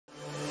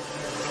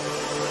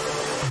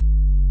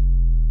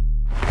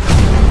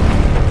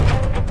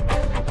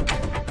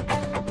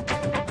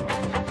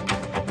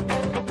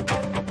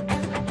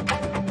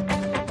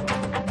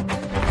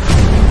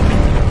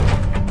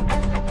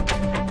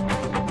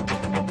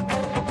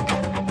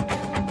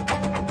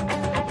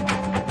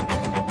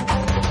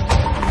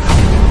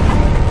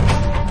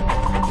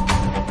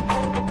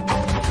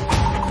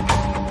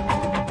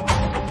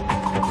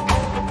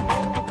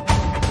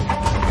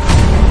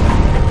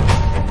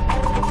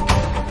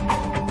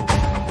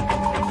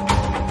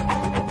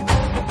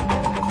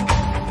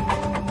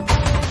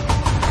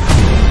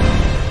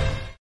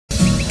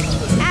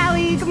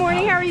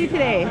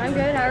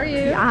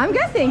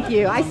thank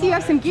you. I see you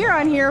have some gear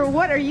on here.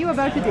 What are you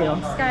about to do?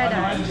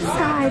 Skydive.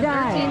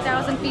 Skydive.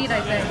 13,000 feet, I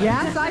think.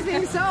 Yes, I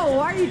think so.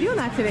 Why are you doing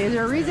that today? Is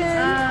there a reason?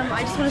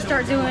 I just want to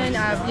start doing,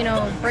 you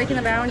know, breaking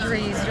the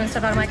boundaries, doing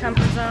stuff out of my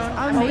comfort zone.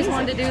 I've always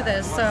wanted to do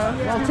this, so.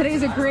 Well,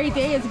 today's a great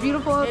day. It's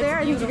beautiful out there.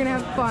 I think you're going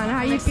to have fun. How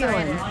are you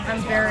feeling?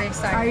 I'm very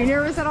excited. Are you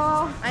nervous at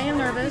all? I am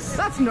nervous.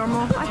 That's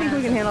normal. I think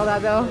we can handle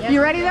that, though. Yes,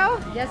 you ready, though?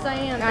 Yes, I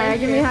am. All right,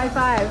 give me a high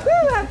five.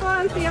 Woo, have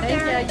fun. See you up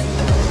there. Thank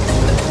you.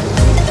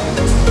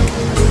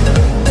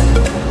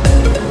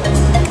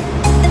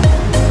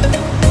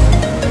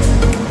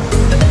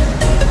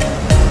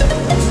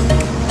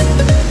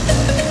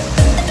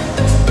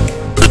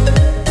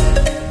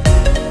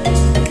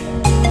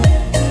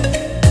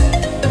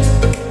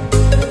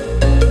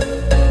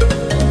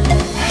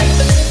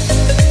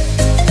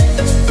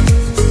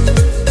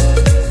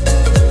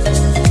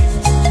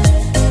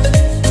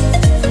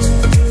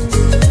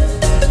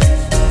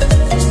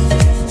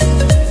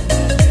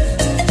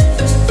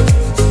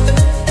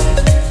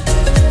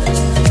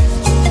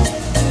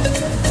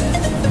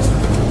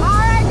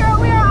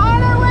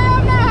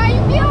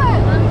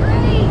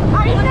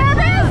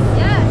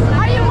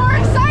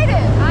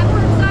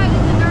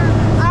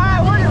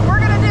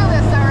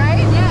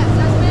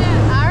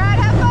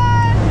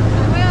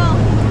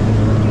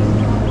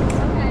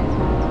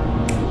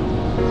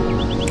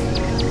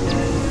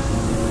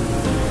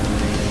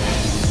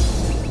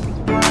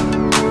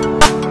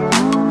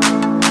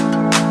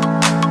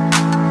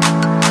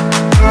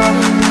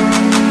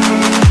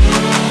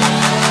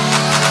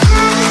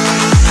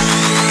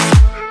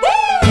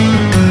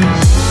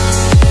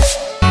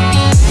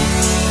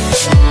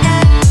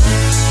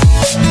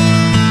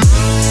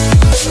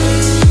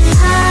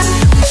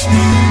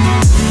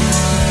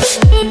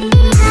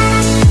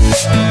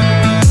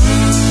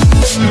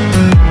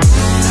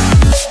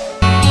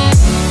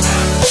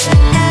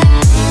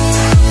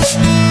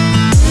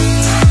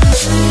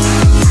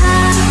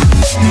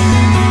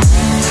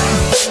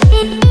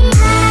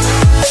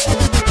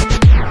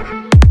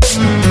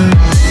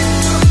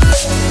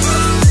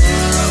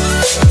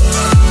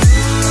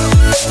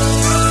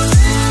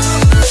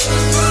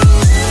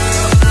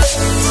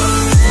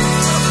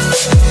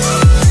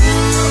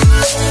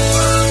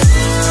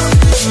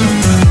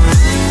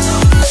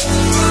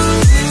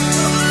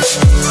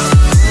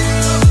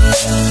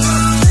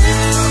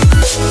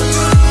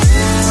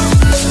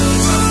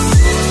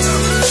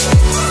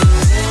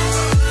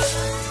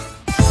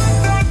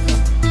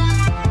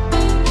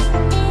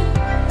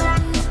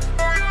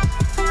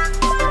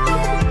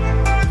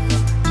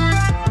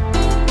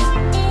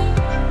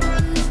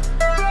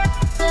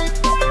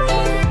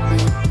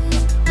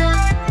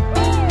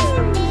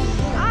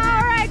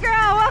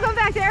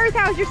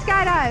 Your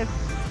skydive?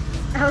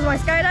 How was my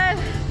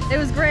skydive? It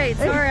was great.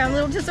 Sorry, I'm a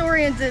little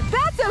disoriented.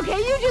 That's okay.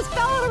 You just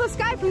fell out of the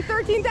sky from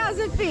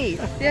 13,000 feet.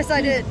 Yes,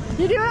 I did.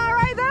 You doing all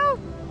right though?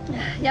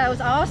 Yeah, it was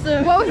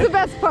awesome. What was the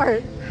best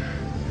part?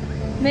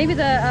 Maybe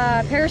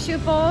the parachute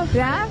fall.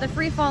 Yeah? The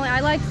free falling. I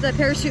liked the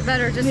parachute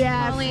better, just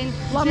falling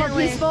a lot gently.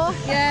 more peaceful.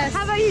 Yes.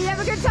 How about you? You have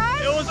a good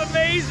time? It was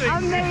amazing.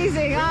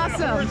 Amazing.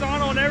 Awesome.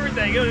 Horizontal and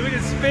everything. We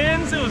did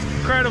spins. It was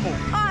incredible.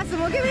 Awesome.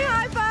 Well, give me a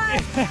high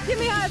five. Give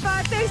me a high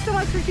five. Thanks so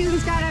much for choosing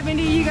Skydive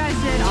Indy. You guys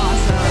did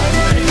awesome.